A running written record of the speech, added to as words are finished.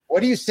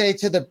What do you say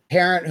to the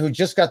parent who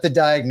just got the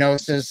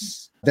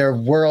diagnosis? Their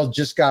world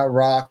just got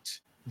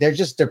rocked. They're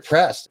just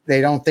depressed. They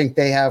don't think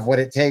they have what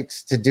it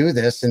takes to do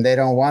this, and they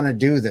don't want to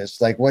do this.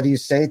 Like, what do you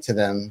say to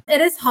them?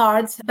 It is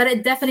hard, but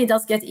it definitely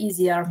does get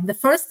easier.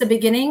 The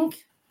beginning,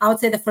 I would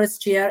say the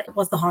first year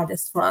was the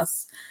hardest for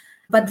us.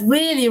 But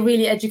really,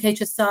 really educate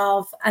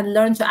yourself and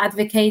learn to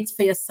advocate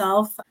for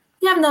yourself.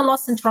 You have no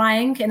loss in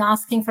trying and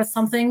asking for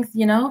something,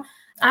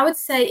 I would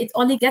say it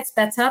only gets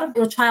better.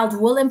 Your child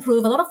will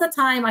improve. A lot of the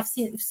time, I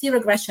see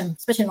regression,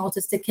 especially in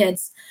autistic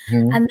kids.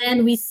 Mm-hmm. And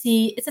then we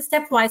see, it's a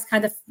stepwise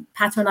kind of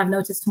pattern I've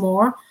noticed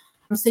more.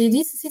 So you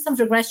need to see some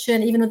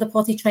regression, even with the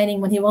potty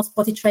training. When he was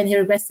potty trained, he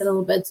regressed a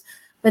little bit.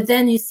 But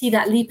then you see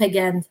that leap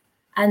again.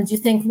 And you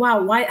think,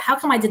 wow, how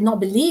come I did not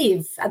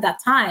believe at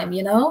that time,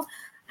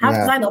 How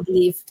did I not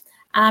believe?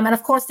 And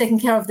of course, taking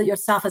care of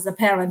yourself as a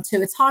parent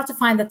too. It's hard to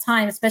find the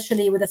time,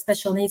 especially with a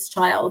special needs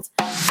child.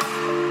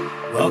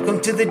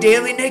 Welcome to the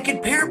Daily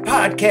Naked Parent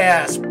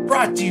Podcast,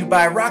 brought to you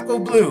by Rocco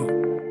Blue,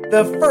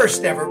 the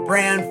first ever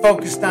brand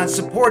focused on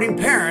supporting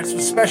parents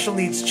with special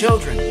needs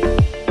children.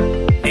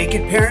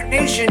 Naked Parent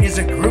Nation is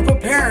a group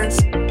of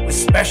parents with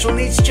special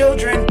needs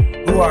children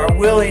who are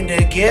willing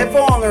to get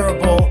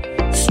vulnerable,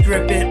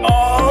 strip it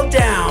all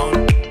down,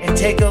 and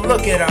take a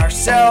look at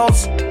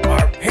ourselves,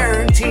 our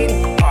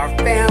parenting, our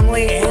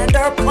family, and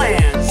our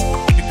plans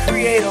to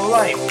create a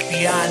life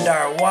beyond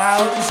our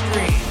wildest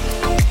dreams.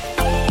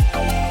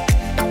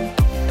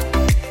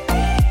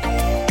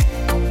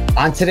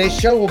 On today's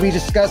show, we'll be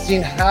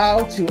discussing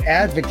how to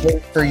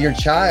advocate for your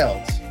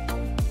child.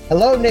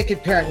 Hello,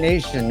 Naked Parent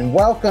Nation, and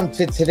welcome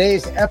to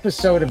today's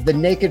episode of the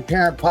Naked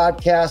Parent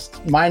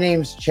Podcast. My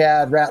name's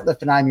Chad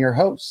Ratliff, and I'm your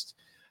host.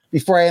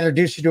 Before I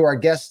introduce you to our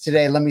guest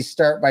today, let me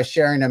start by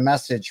sharing a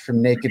message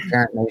from Naked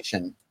Parent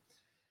Nation.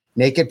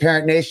 Naked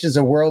Parent Nation is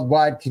a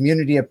worldwide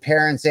community of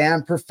parents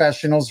and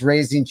professionals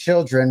raising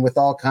children with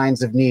all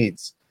kinds of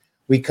needs.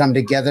 We come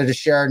together to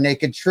share our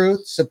naked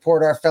truth,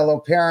 support our fellow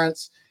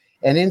parents,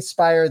 and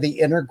inspire the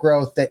inner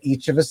growth that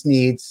each of us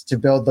needs to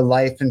build the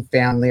life and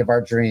family of our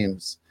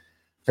dreams.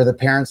 For the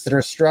parents that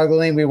are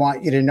struggling, we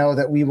want you to know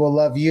that we will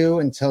love you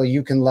until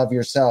you can love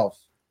yourself.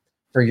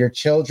 For your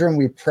children,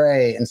 we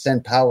pray and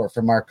send power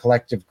from our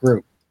collective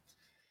group.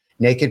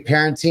 Naked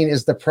parenting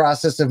is the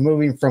process of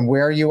moving from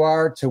where you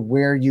are to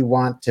where you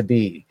want to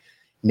be.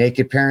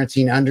 Naked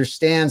parenting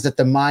understands that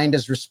the mind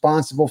is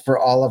responsible for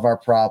all of our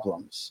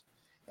problems.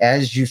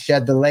 As you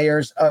shed the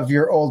layers of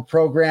your old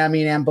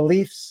programming and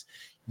beliefs,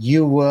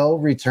 you will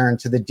return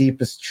to the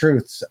deepest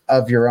truths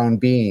of your own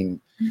being.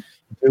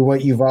 Do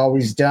what you've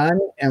always done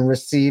and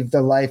receive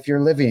the life you're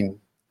living,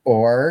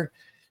 or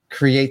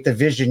create the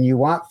vision you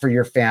want for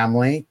your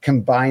family,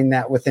 combine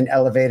that with an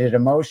elevated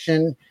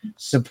emotion,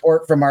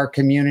 support from our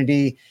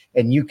community,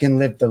 and you can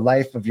live the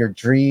life of your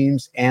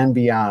dreams and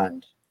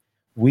beyond.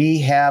 We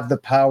have the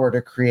power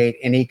to create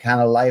any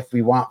kind of life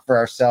we want for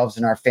ourselves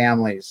and our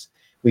families.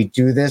 We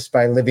do this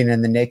by living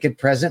in the naked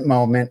present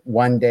moment,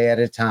 one day at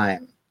a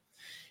time.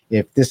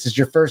 If this is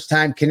your first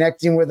time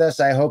connecting with us,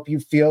 I hope you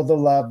feel the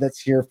love that's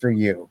here for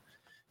you.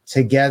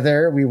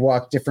 Together, we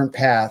walk different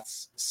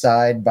paths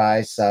side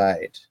by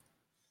side.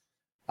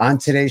 On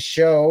today's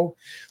show,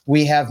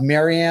 we have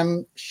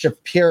Mariam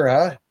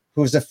Shapera,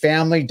 who's a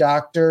family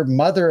doctor,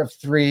 mother of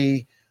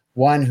three,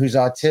 one who's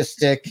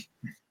autistic.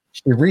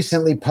 She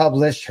recently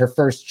published her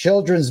first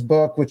children's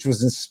book, which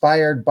was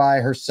inspired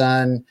by her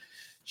son.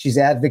 She's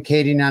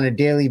advocating on a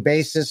daily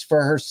basis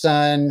for her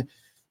son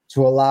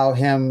to allow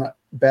him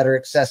better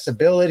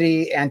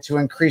accessibility and to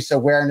increase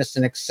awareness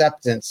and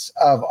acceptance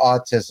of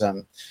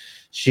autism.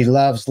 She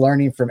loves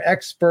learning from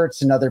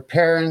experts and other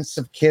parents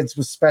of kids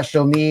with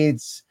special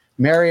needs.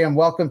 Mariam,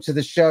 welcome to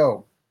the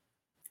show.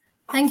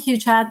 Thank you,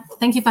 Chad.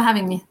 Thank you for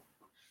having me.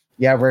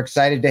 Yeah, we're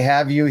excited to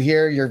have you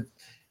here. You're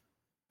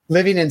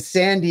living in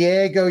San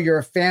Diego. You're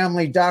a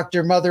family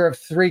doctor, mother of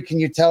three.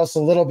 Can you tell us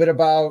a little bit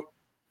about,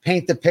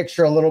 paint the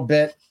picture a little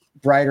bit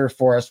brighter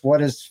for us? What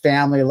does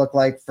family look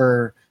like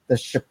for the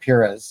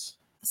Shaperas?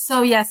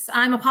 So yes,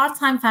 I'm a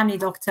part-time family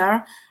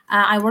doctor.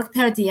 I work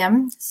per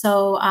diem,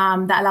 so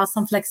that allows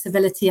some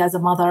flexibility as a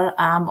mother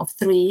of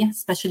three,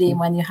 especially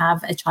when you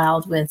have a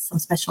child with some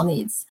special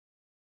needs.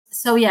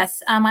 So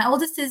yes, my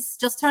oldest is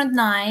just turned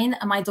 9,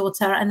 my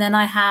daughter, and then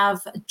I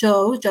have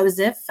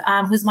Joseph,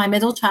 who's my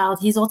middle child.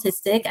 He's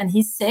autistic and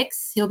he's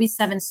 6. He'll be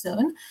 7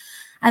 soon.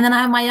 And then I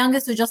have my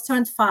youngest who just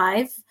turned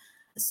 5.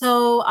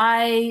 So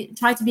I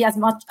try to be as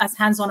much as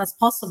hands-on as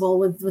possible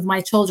with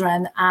my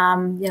children.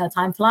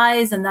 Time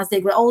flies, and as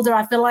they grow older,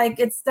 I feel like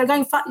they're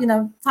going,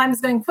 time is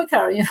going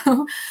quicker,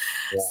 Yeah.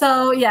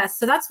 So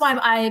that's why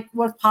I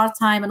work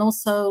part-time, and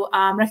also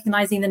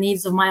recognizing the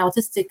needs of my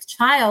autistic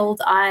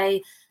child.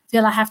 I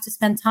feel I have to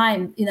spend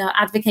time,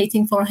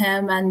 advocating for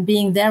him and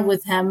being there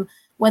with him,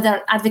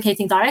 whether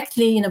advocating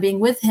directly, being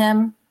with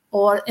him,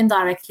 or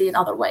indirectly in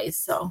other ways.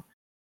 So.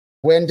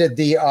 When did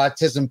the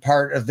autism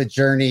part of the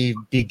journey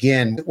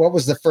begin? What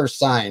was the first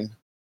sign?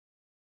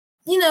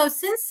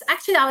 Since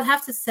actually I would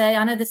have to say,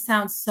 I know this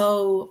sounds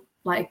so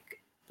like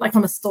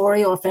from a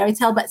story or a fairy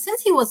tale, but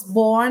since he was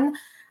born,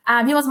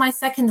 He was my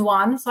second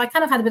one. So I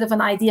kind of had a bit of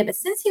an idea. But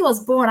since he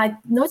was born, I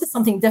noticed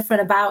something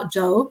different about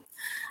Joe.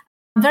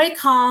 Very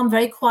calm,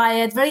 very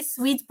quiet, very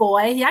sweet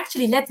boy. He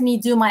actually let me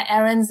do my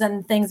errands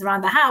and things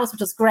around the house,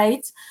 which was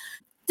great.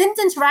 Didn't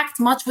interact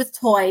much with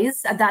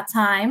toys at that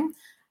time.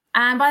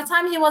 And by the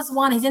time he was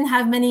 1, he didn't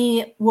have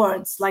many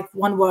words, like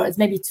 1 word,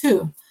 maybe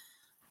 2.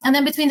 And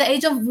then between the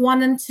age of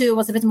 1 and 2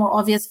 was a bit more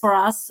obvious for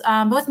us.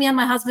 Both me and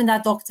my husband are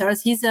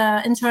doctors. He's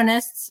an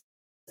internist.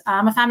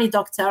 I'm a family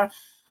doctor.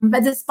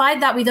 But despite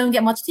that, we don't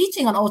get much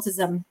teaching on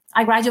autism.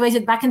 I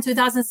graduated back in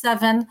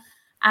 2007.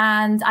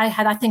 And I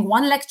had, I think,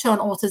 1 lecture on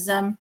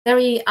autism,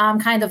 very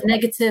kind of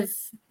negative,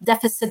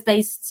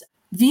 deficit-based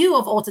view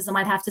of autism,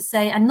 I'd have to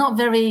say, and not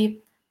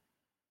very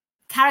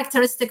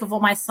characteristic of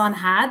what my son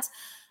had.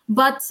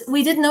 But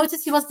we did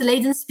notice he was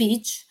delayed in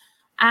speech,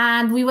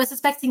 and we were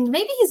suspecting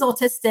maybe he's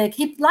autistic.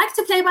 He liked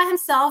to play by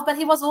himself, but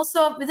he was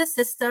also with his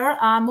sister,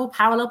 more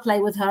parallel play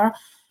with her.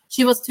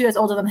 She was 2 years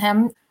older than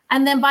him.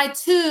 And then by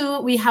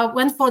 2, we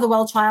went for the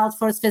well child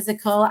for his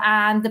physical,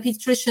 and the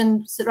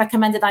pediatrician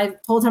recommended, I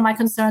told her my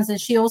concerns, and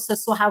she also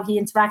saw how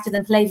he interacted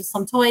and played with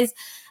some toys,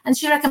 and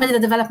she recommended a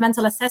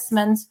developmental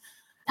assessment.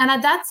 And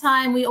at that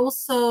time, we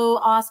also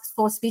asked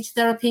for speech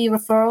therapy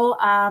referral.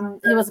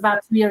 He was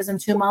about 2 years and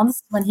 2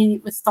 months when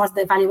he started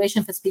the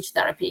evaluation for speech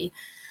therapy.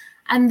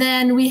 And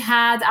then we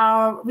had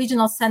our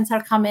regional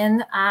center come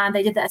in, and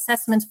they did the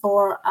assessment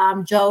for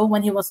Joe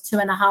when he was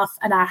 2.5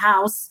 at our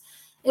house.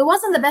 It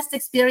wasn't the best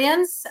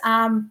experience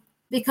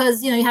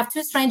because, you have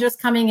 2 strangers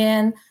coming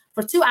in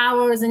for 2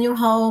 hours in your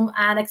home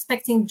and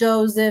expecting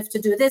Joseph to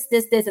do this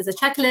as a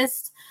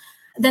checklist.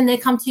 Then they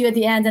come to you at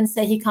the end and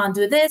say he can't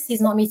do this,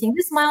 he's not meeting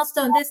this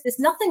milestone, this,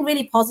 nothing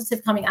really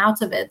positive coming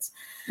out of it.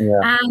 Yeah.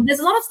 And there's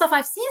a lot of stuff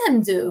I've seen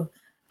him do.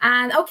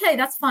 And okay,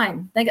 that's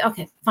fine.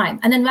 Okay, fine.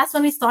 And then that's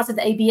when we started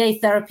the ABA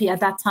therapy at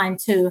that time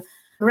too,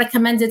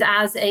 recommended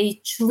as a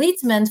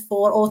treatment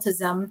for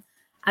autism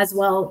as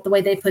well, the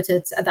way they put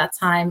it at that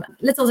time.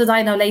 Little did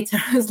I know later,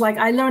 it was like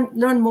I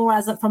learned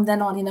more from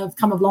then on,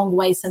 come a long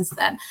way since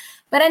then.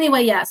 But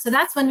anyway, yeah, so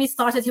that's when we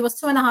started. He was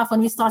 2.5 when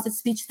we started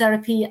speech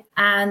therapy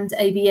and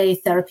ABA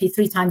therapy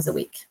 3 times a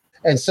week.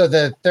 And so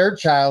the third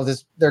child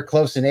they're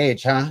close in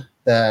age, huh?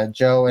 The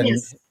Joe and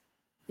yes,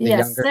 the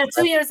younger.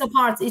 They're 2 years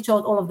apart,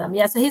 all of them.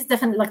 Yeah, so he's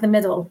definitely like the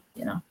middle,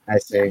 I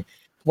see. Yeah.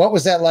 What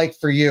was that like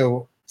for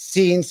you?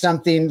 Seeing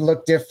something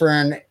look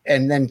different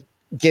and then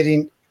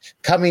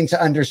coming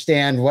to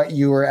understand what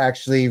you were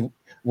actually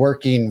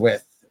working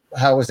with.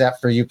 How was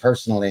that for you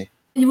personally?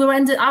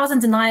 I was in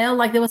denial.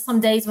 Like there were some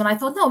days when I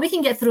thought, no, we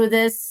can get through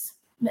this.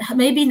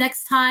 Maybe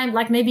next time,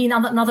 like maybe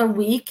another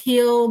week,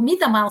 he'll meet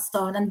the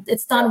milestone and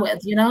it's done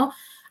with,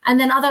 And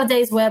then other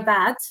days were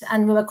bad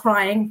and we were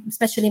crying,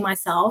 especially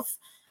myself,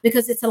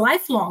 because it's a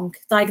lifelong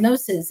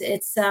diagnosis.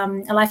 It's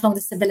a lifelong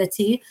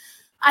disability.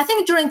 I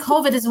think during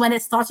COVID is when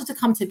it started to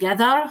come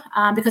together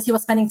because he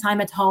was spending time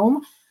at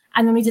home.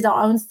 And then we did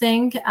our own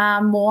thing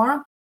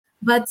more.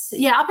 But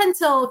yeah, up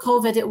until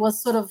COVID, it was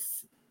sort of,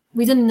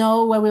 we didn't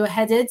know where we were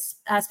headed,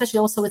 especially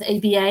also with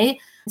ABA.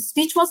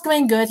 Speech was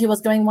going good. He was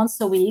going once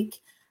a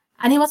week.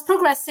 And he was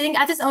progressing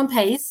at his own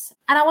pace.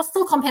 And I was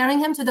still comparing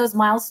him to those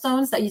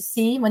milestones that you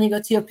see when you go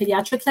to your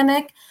pediatric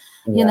clinic,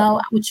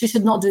 which you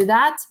should not do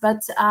that.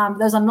 But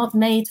those are not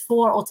made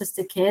for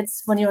autistic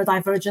kids when you're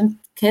divergent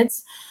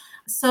kids.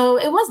 So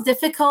it was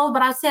difficult,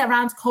 but I'd say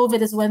around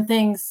COVID is when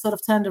things sort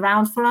of turned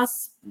around for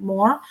us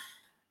more.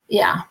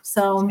 Yeah.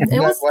 So it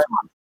was fun.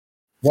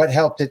 What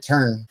helped it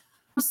turn?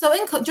 So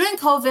during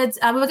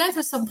COVID, we were going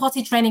through some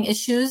potty training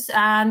issues,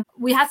 and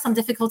we had some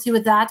difficulty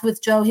with that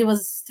with Joe. He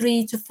was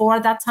 3 to 4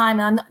 at that time,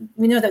 and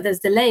we know that there's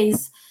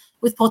delays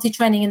with potty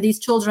training in these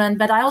children,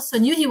 but I also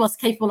knew he was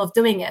capable of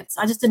doing it.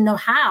 I just didn't know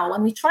how,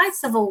 and we tried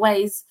several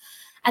ways.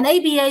 And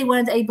ABA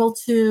weren't able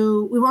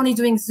to, we were only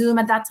doing Zoom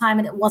at that time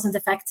and it wasn't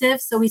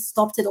effective. So we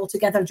stopped it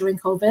altogether during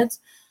COVID.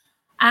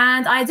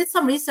 And I did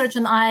some research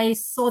and I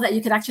saw that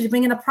you could actually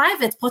bring in a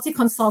private potty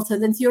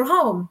consultant into your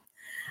home.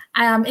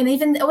 And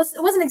even it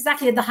wasn't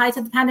exactly at the height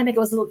of the pandemic. It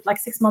was like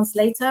 6 months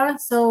later.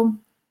 So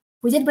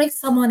we did bring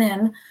someone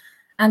in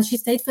and she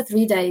stayed for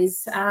 3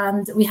 days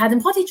and we had him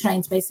potty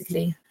trained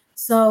basically.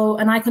 So,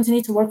 and I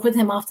continued to work with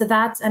him after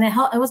that. And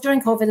it was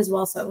during COVID as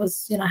well. So it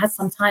was, I had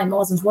some time, I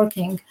wasn't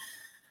working.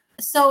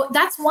 So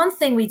that's one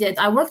thing we did.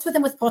 I worked with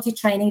him with potty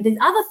training. The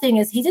other thing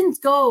is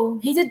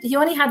he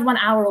only had 1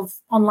 hour of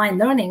online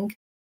learning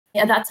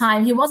at that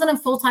time. He wasn't in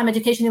full-time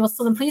education. He was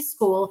still in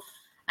preschool.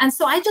 And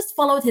so I just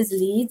followed his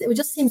lead. It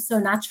just seemed so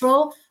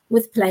natural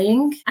with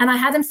playing. And I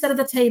had him sit at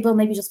the table,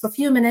 maybe just for a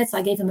few minutes.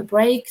 I gave him a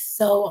break.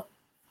 So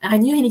I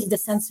knew he needed a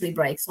sensory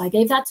break. So I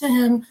gave that to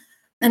him.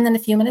 And then a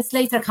few minutes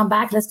later, come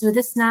back, let's do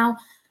this now.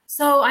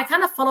 So I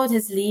kind of followed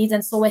his lead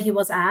and saw where he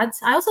was at.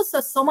 I also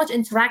saw so much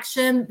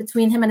interaction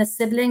between him and his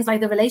siblings.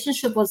 Like the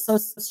relationship was so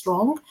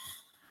strong.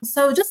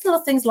 So just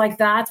little things like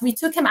that. We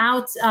took him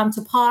out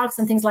to parks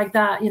and things like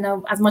that,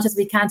 as much as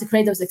we can to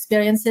create those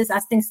experiences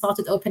as things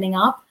started opening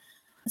up.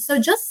 So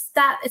just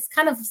that, it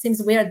kind of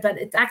seems weird, but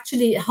it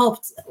actually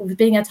helped with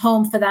being at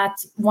home for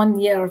that 1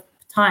 year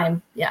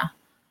time. Yeah.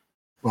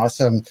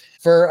 Awesome.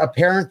 For a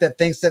parent that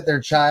thinks that their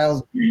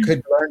child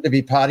could learn to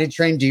be potty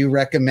trained, do you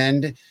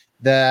recommend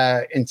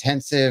the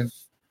intensive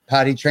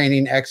potty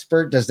training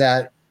expert?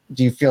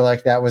 Do you feel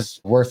like that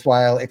was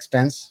worthwhile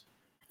expense?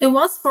 It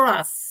was for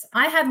us.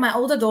 I had my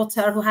older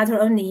daughter who had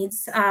her own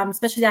needs,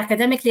 especially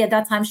academically. At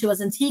that time, she was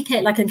in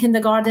TK, like in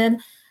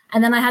kindergarten.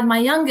 And then I had my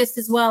youngest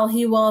as well.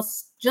 He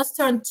was just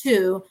turned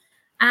 2.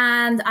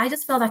 And I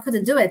just felt I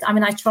couldn't do it. I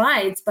mean, I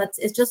tried, but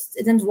it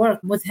didn't work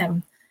with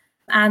him.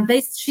 And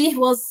she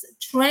was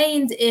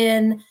trained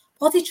in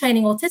potty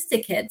training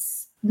autistic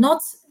kids,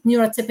 not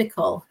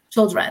neurotypical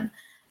children.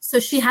 So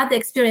she had the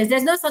experience.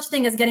 There's no such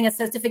thing as getting a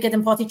certificate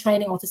in potty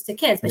training autistic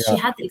kids, but she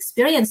had the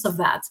experience of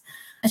that.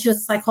 And she was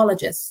a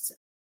psychologist.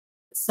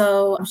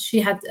 So she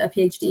had a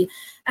PhD.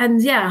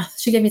 And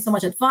she gave me so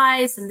much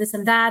advice and this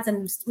and that.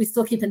 And we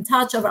still keep in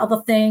touch over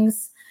other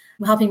things,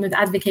 helping with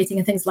advocating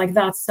and things like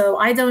that. So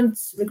I don't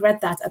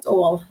regret that at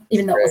all,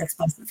 even though it was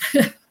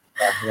expensive.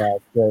 Yeah,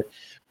 good.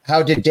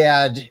 How did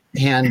Dad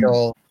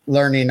handle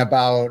learning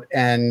about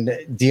and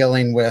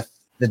dealing with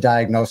the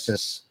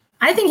diagnosis?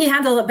 I think he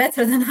handled it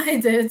better than I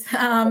did.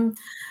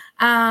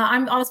 I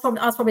was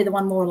probably the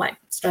one more like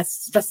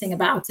stressing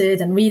about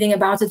it and reading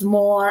about it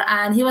more.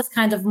 And he was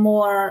kind of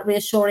more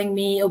reassuring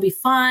me, it'll be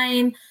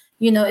fine.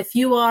 If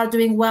you are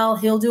doing well,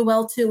 he'll do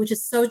well too, which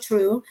is so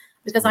true.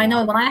 Because I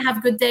know when I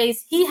have good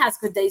days, he has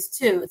good days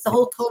too. It's a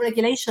whole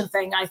co-regulation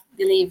thing, I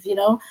believe,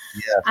 So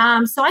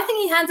I think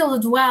he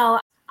handled it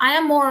well.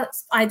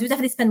 I do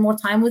definitely spend more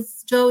time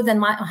with Joe than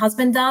my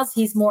husband does.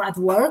 He's more at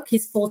work.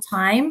 He's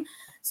full-time.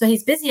 So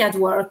he's busy at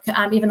work,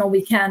 even on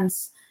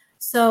weekends.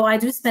 So I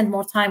do spend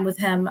more time with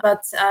him.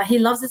 But he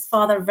loves his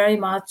father very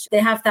much. They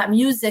have that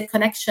music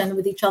connection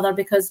with each other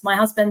because my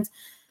husband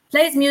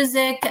plays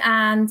music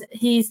and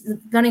he's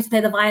learning to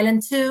play the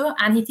violin too.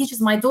 And he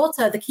teaches my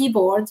daughter the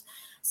keyboard.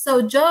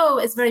 So Joe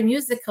is very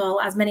musical,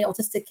 as many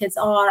autistic kids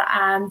are,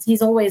 and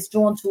he's always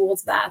drawn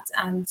towards that.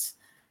 And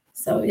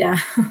so, yeah.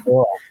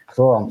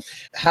 Cool.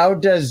 How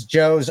does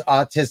Joe's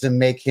autism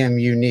make him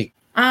unique?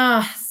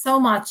 So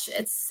much.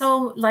 It's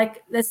so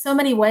there's so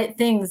many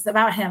things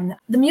about him.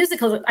 The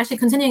musical, actually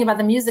continuing about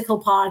the musical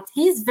part,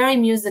 he's very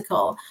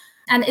musical.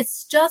 And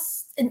it's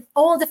just in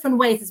all different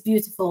ways, it's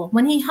beautiful.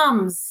 When he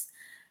hums,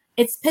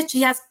 it's pitch,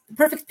 he has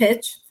perfect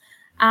pitch.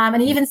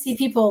 And you even see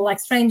people like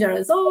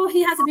strangers,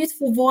 he has a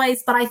beautiful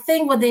voice. But I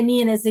think what they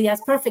mean is he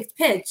has perfect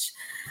pitch.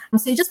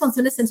 So you just want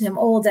to listen to him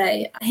all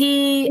day.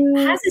 He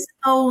has his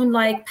own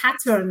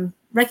pattern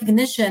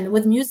recognition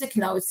with music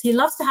notes. He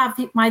loves to have,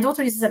 my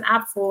daughter uses an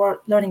app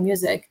for learning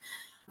music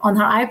on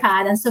her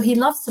iPad. And so he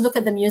loves to look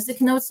at the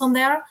music notes on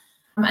there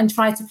and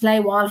try to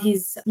play while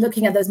he's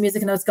looking at those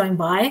music notes going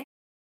by.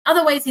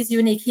 Other ways he's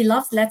unique. He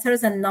loves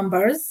letters and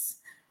numbers.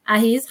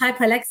 He is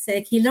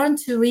hyperlexic. He learned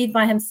to read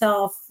by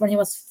himself when he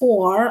was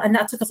 4, and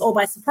that took us all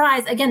by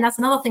surprise. Again, that's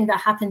another thing that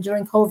happened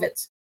during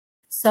COVID.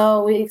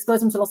 So we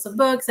exposed him to lots of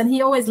books, and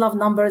he always loved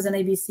numbers and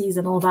ABCs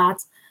and all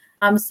that.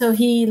 So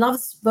he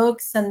loves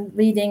books and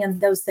reading and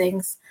those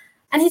things.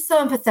 And he's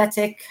so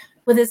empathetic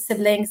with his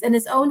siblings in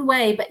his own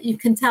way, but you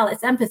can tell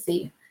it's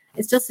empathy.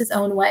 It's just his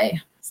own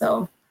way.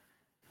 So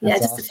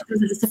That's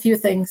just a few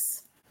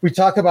things. We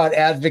talk about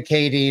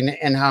advocating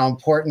and how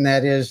important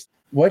that is.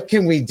 What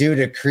can we do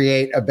to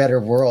create a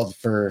better world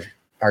for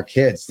our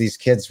kids, these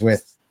kids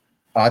with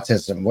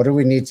autism? What do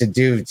we need to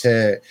do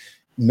to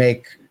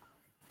make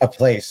a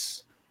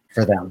place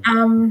for them?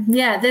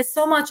 There's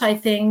so much, I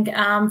think,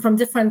 from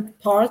different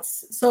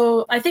parts.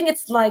 So I think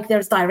it's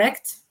there's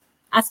direct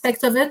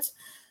aspect of it.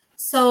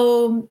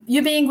 So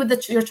you being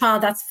with your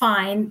child, that's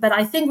fine. But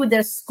I think with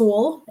their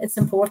school, it's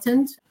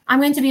important.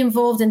 I'm going to be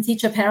involved in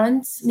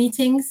teacher-parent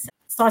meetings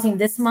starting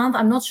this month.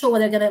 I'm not sure what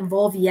they're going to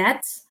involve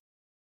yet,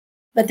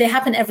 but they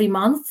happen every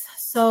month.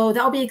 So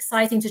that'll be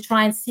exciting to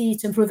try and see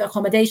to improve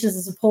accommodations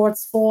and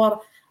supports for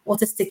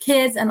autistic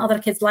kids and other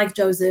kids like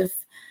Joseph.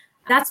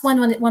 That's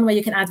one way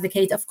you can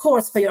advocate, of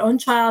course, for your own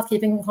child,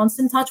 keeping in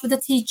constant touch with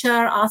the teacher,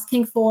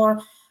 asking for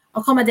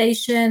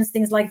accommodations,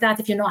 things like that.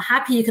 If you're not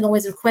happy, you can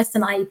always request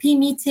an IEP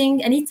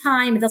meeting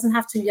anytime. You don't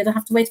have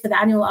to wait for the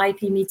annual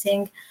IEP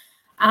meeting.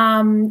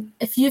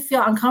 If you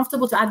feel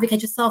uncomfortable to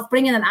advocate yourself,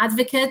 bring in an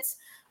advocate.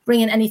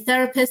 Bring in any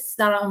therapists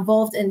that are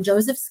involved in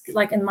Joseph's,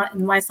 in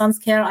my son's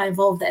care. I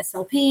involve the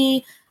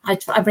SLP.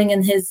 I bring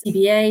in his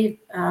CBA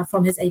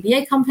from his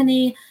ABA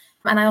company.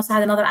 And I also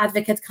had another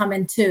advocate come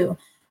in too.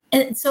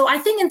 And so I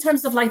think in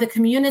terms of the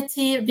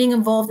community, being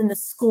involved in the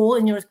school,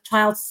 in your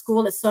child's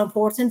school is so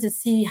important to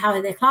see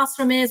how their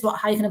classroom is,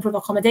 how you can improve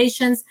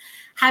accommodations.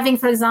 Having,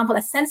 for example,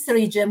 a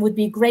sensory gym would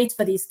be great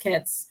for these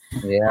kids.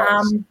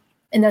 Yes.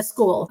 In their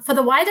school. For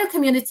the wider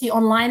community,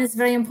 online is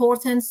very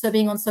important. So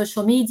being on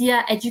social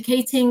media,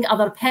 educating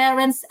other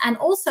parents, and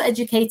also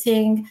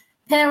educating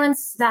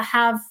parents that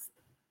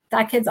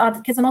kids are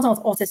not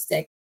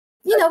autistic.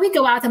 We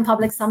go out in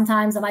public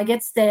sometimes and I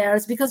get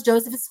stares because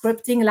Joseph is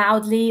scripting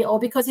loudly or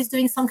because he's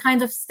doing some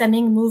kind of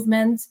stemming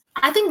movement.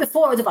 I think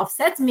before it would have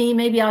upset me,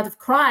 maybe I would have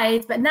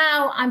cried, but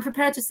now I'm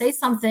prepared to say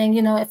something.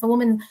 If a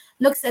woman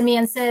looks at me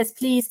and says,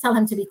 please tell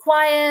him to be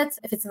quiet,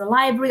 if it's in the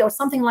library or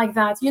something like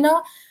that,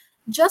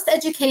 just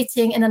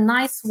educating in a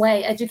nice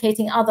way,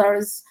 educating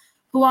others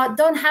who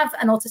don't have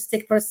an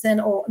autistic person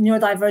or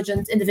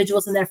neurodivergent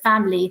individuals in their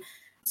family,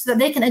 so that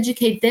they can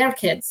educate their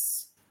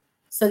kids.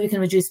 So you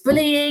can reduce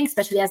bullying,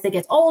 especially as they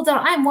get older.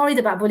 I'm worried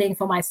about bullying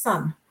for my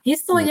son.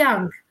 He's still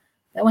young.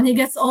 But when he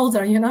gets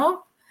older,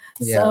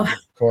 Yeah,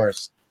 of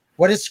course.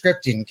 What is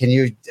scripting? Can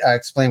you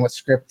explain what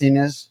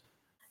scripting is?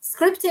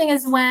 Scripting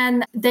is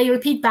when they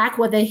repeat back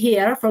what they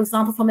hear, for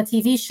example, from a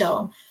TV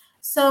show.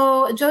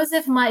 So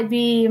Joseph might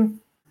be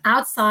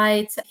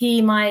outside.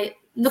 He might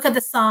look at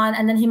the sun,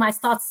 and then he might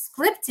start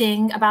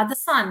scripting about the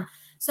sun.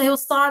 So he'll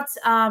start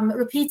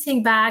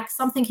repeating back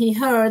something he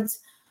heard,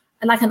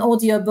 like an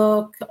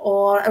audiobook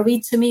or a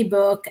read to me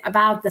book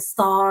about the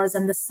stars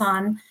and the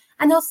sun.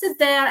 And he'll sit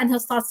there and he'll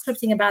start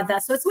scripting about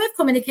that. So it's a way of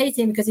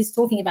communicating because he's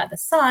talking about the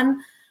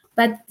sun,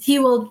 but he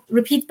will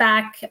repeat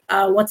back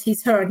what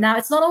he's heard. Now,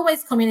 it's not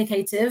always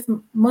communicative.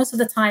 Most of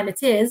the time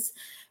it is,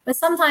 but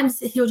sometimes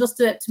he'll just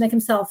do it to make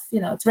himself,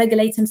 to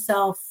regulate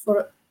himself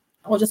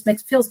or just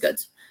feels good.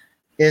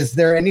 Is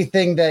there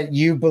anything that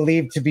you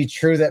believe to be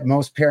true that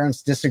most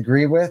parents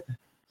disagree with?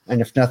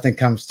 And if nothing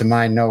comes to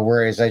mind, no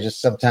worries.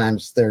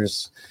 Sometimes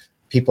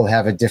people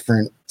have a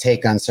different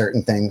take on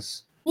certain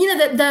things.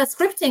 The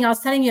scripting I was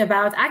telling you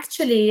about,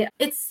 actually,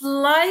 it's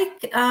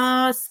like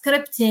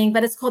scripting,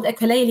 but it's called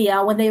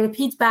echolalia, when they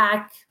repeat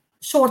back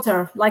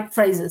shorter, like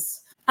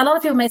phrases. A lot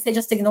of people may say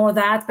just ignore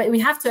that, but we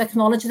have to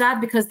acknowledge that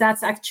because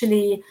that's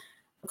actually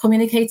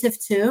communicative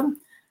too.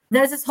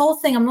 There's this whole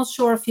thing, I'm not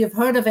sure if you've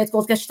heard of it,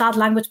 called Gestalt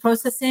language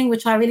processing,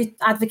 which I really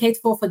advocate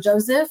for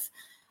Joseph.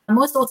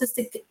 Most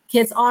autistic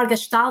kids are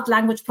Gestalt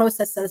language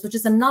processors, which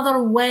is another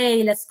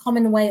less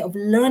common way of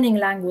learning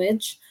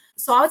language.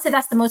 So I would say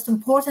that's the most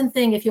important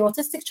thing. If your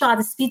autistic child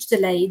is speech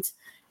delayed,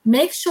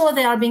 make sure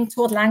they are being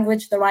taught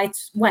language the right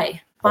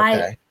way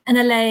by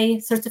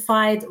NLA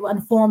certified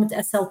informed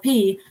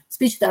SLP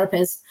speech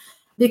therapist,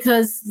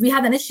 because we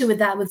had an issue with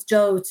that with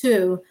Joe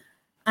too.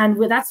 And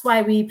that's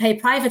why we pay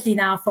privately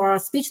now for our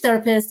speech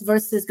therapist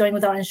versus going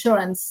with our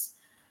insurance,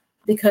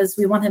 because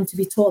we want him to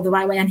be taught the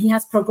right way. And he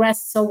has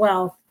progressed so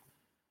well.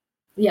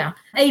 Yeah.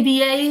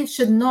 ABA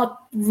should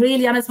not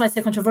really, and this might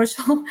say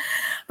controversial,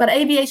 but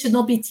ABA should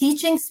not be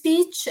teaching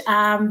speech. They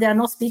are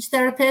not speech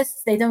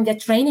therapists. They don't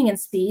get training in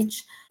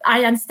speech.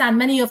 I understand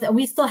many of them,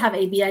 we still have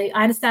ABA.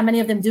 I understand many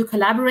of them do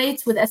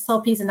collaborate with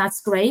SLPs, and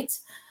that's great,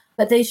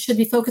 but they should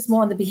be focused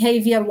more on the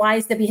behavior. Why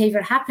is the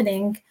behavior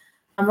happening?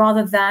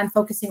 Rather than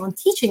focusing on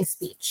teaching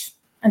speech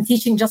and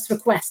teaching just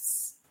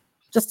requests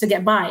just to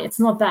get by. It's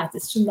not that.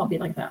 It should not be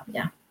like that.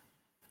 Yeah.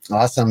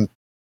 Awesome.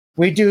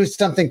 We do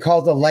something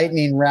called the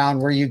lightning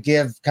round, where you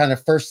give kind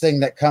of first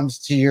thing that comes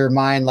to your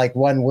mind, like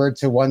one word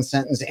to one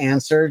sentence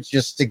answer,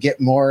 just to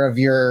get more of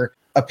your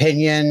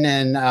opinion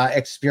and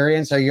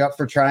experience. Are you up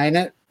for trying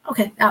it?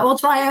 Okay, we'll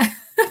try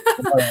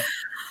it.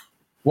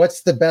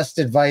 What's the best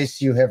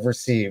advice you have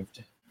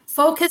received?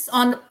 Focus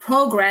on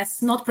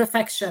progress, not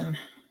perfection.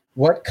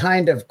 What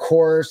kind of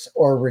course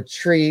or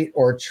retreat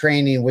or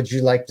training would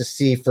you like to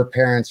see for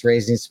parents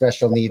raising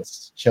special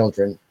needs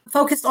children?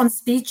 Focused on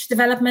speech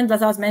development,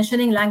 as I was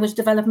mentioning, language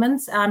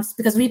development,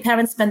 because we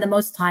parents spend the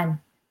most time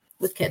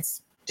with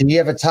kids. Do you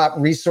have a top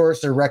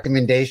resource or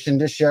recommendation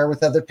to share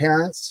with other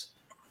parents?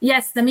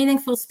 Yes, the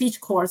Meaningful Speech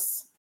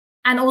course.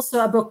 And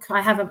also a book.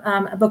 I have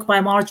a book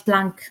by Marge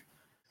Blank.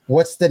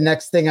 What's the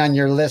next thing on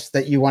your list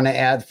that you want to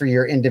add for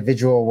your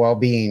individual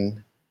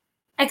well-being?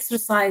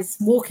 Exercise,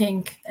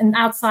 walking, and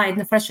outside in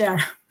the fresh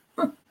air.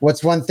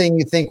 What's one thing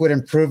you think would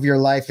improve your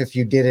life if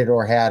you did it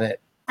or had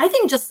it? I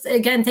think just,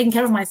 again, taking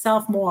care of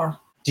myself more.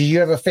 Do you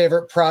have a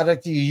favorite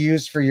product you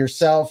use for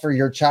yourself or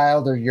your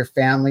child or your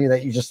family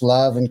that you just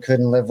love and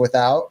couldn't live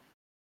without?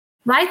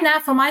 Right now,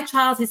 for my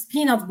child, his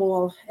peanut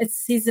ball.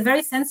 He's a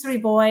very sensory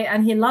boy,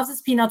 and he loves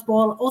his peanut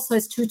ball, also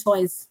his chew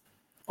toys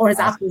or his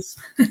apples.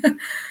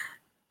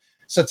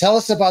 So tell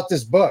us about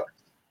this book.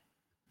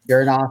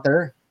 You're an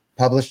author,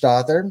 published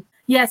author.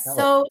 Yes.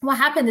 So what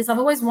happened is I've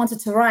always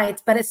wanted to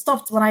write, but it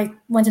stopped when I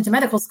went into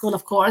medical school,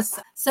 of course.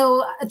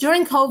 So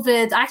during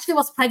COVID, I actually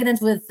was pregnant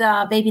with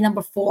baby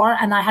number 4,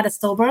 and I had a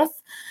stillbirth.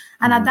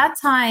 And at that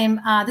time,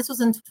 this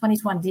was in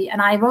 2020,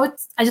 and I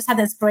just had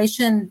the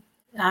inspiration,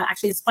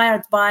 actually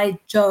inspired by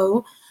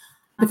Joe,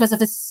 because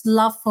of his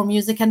love for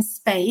music and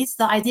space.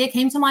 The idea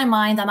came to my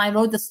mind, and I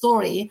wrote the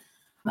story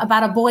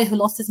about a boy who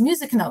lost his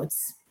music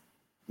notes.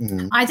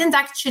 I didn't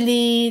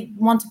actually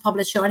want to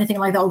publish or anything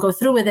like that or go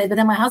through with it. But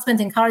then my husband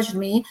encouraged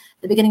me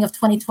at the beginning of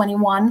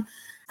 2021.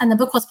 And the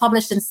book was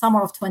published in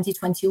summer of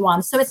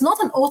 2021. So it's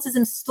not an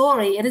autism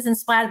story. It is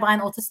inspired by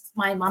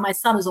my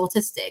son who's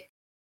autistic.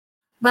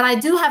 But I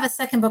do have a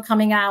second book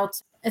coming out.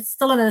 It's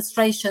still in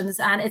illustrations.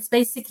 And it's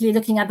basically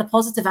looking at the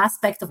positive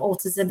aspect of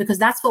autism, because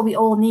that's what we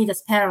all need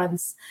as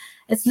parents.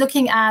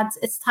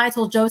 It's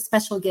titled Joe's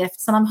Special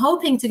Gifts. And I'm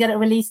hoping to get it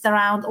released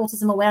around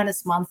Autism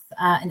Awareness Month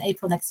in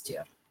April next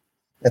year.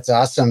 That's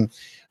awesome.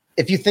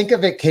 If you think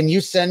of it, can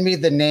you send me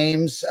the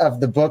names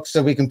of the books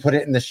so we can put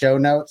it in the show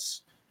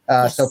notes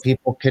so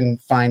people can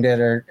find it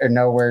or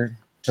know where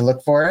to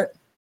look for it?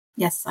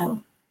 Yes, I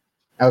will.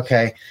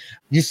 Okay.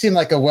 You seem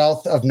like a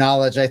wealth of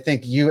knowledge. I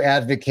think you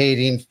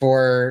advocating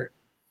for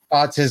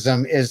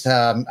autism is,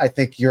 I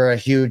think you're a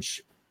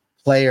huge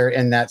player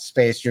in that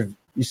space. You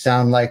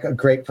sound like a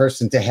great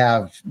person to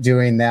have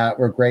doing that.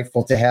 We're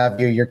grateful to have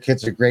you. Your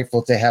kids are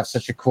grateful to have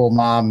such a cool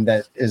mom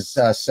that is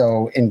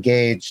so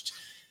engaged.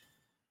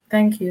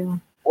 Thank you.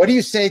 What do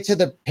you say to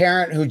the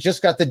parent who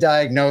just got the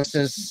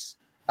diagnosis?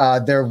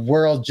 Their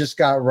world just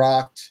got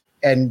rocked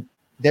and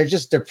they're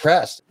just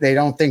depressed. They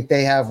don't think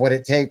they have what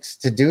it takes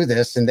to do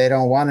this and they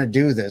don't want to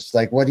do this.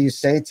 Like, what do you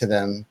say to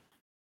them?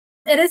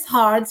 It is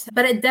hard,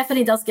 but it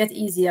definitely does get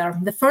easier.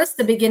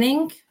 The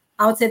beginning,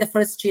 I would say the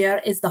first year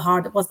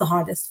was the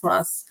hardest for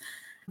us.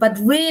 But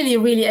really,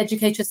 really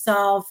educate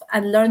yourself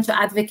and learn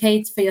to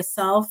advocate for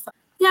yourself.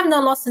 You have no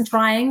loss in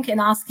trying and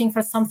asking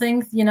for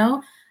something,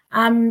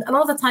 A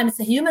lot of the time it's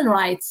a human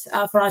right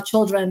for our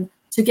children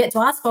to get to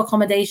ask for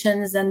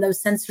accommodations and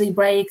those sensory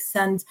breaks.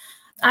 And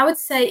I would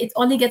say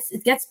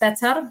it gets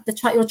better.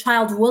 Your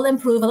child will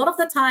improve. A lot of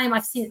the time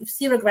I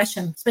see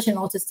regression, especially in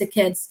autistic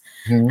kids.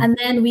 Mm-hmm. And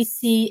then we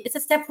see, it's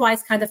a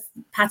stepwise kind of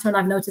pattern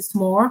I've noticed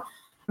more.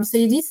 So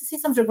you need to see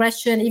some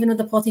regression, even with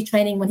the potty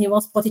training. When he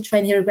was potty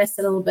trained, he regressed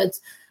a little bit.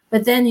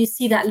 But then you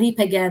see that leap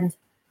again.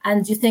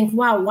 And you think,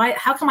 wow,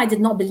 how come I did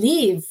not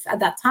believe at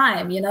that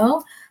time,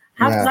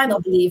 How did I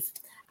not believe?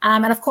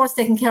 And of course,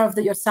 taking care of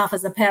yourself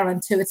as a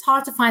parent too. It's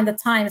hard to find the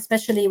time,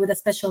 especially with a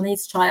special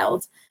needs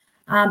child.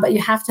 But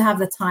you have to have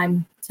the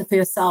time for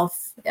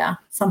yourself. Yeah,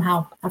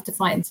 somehow have to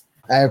find.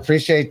 I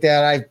appreciate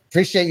that. I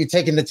appreciate you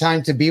taking the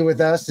time to be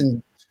with us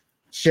and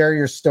share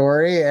your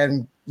story,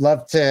 and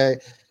love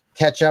to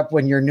catch up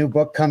when your new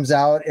book comes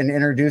out and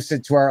introduce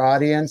it to our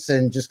audience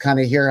and just kind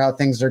of hear how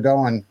things are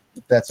going,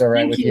 if that's all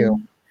right with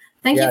you.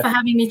 Thank you for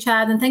having me,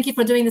 Chad. And thank you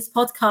for doing this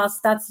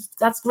podcast.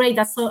 That's great.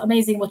 That's so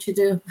amazing what you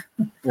do.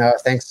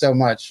 Thanks so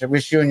much. I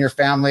wish you and your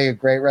family a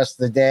great rest of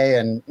the day.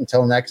 And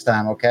until next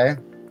time, okay?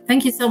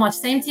 Thank you so much.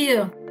 Same to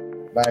you.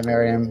 Bye,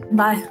 Mariam.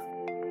 Bye.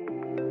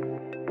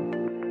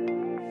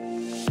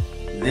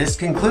 This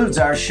concludes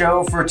our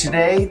show for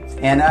today,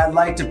 and I'd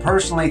like to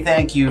personally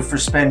thank you for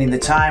spending the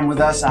time with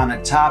us on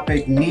a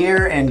topic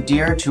near and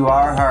dear to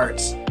our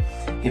hearts.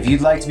 If you'd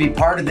like to be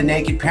part of the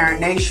Naked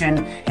Parent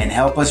Nation and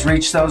help us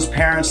reach those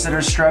parents that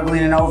are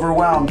struggling and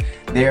overwhelmed,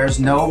 there's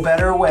no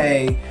better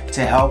way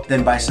to help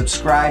than by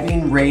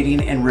subscribing,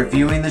 rating, and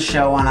reviewing the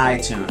show on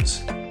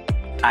iTunes.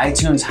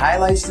 iTunes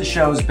highlights the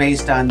shows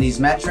based on these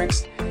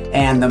metrics,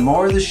 and the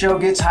more the show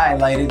gets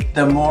highlighted,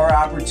 the more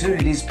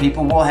opportunities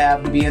people will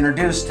have to be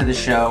introduced to the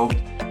show,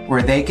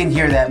 where they can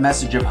hear that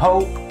message of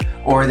hope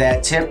or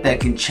that tip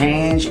that can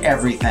change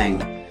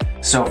everything.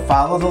 So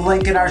follow the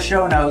link in our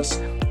show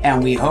notes,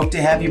 and we hope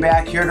to have you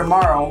back here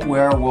tomorrow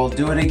where we'll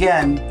do it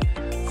again.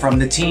 From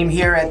the team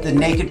here at the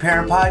Naked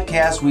Parent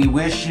Podcast, we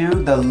wish you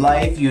the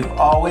life you've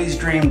always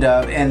dreamed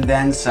of and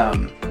then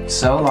some.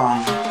 So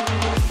long.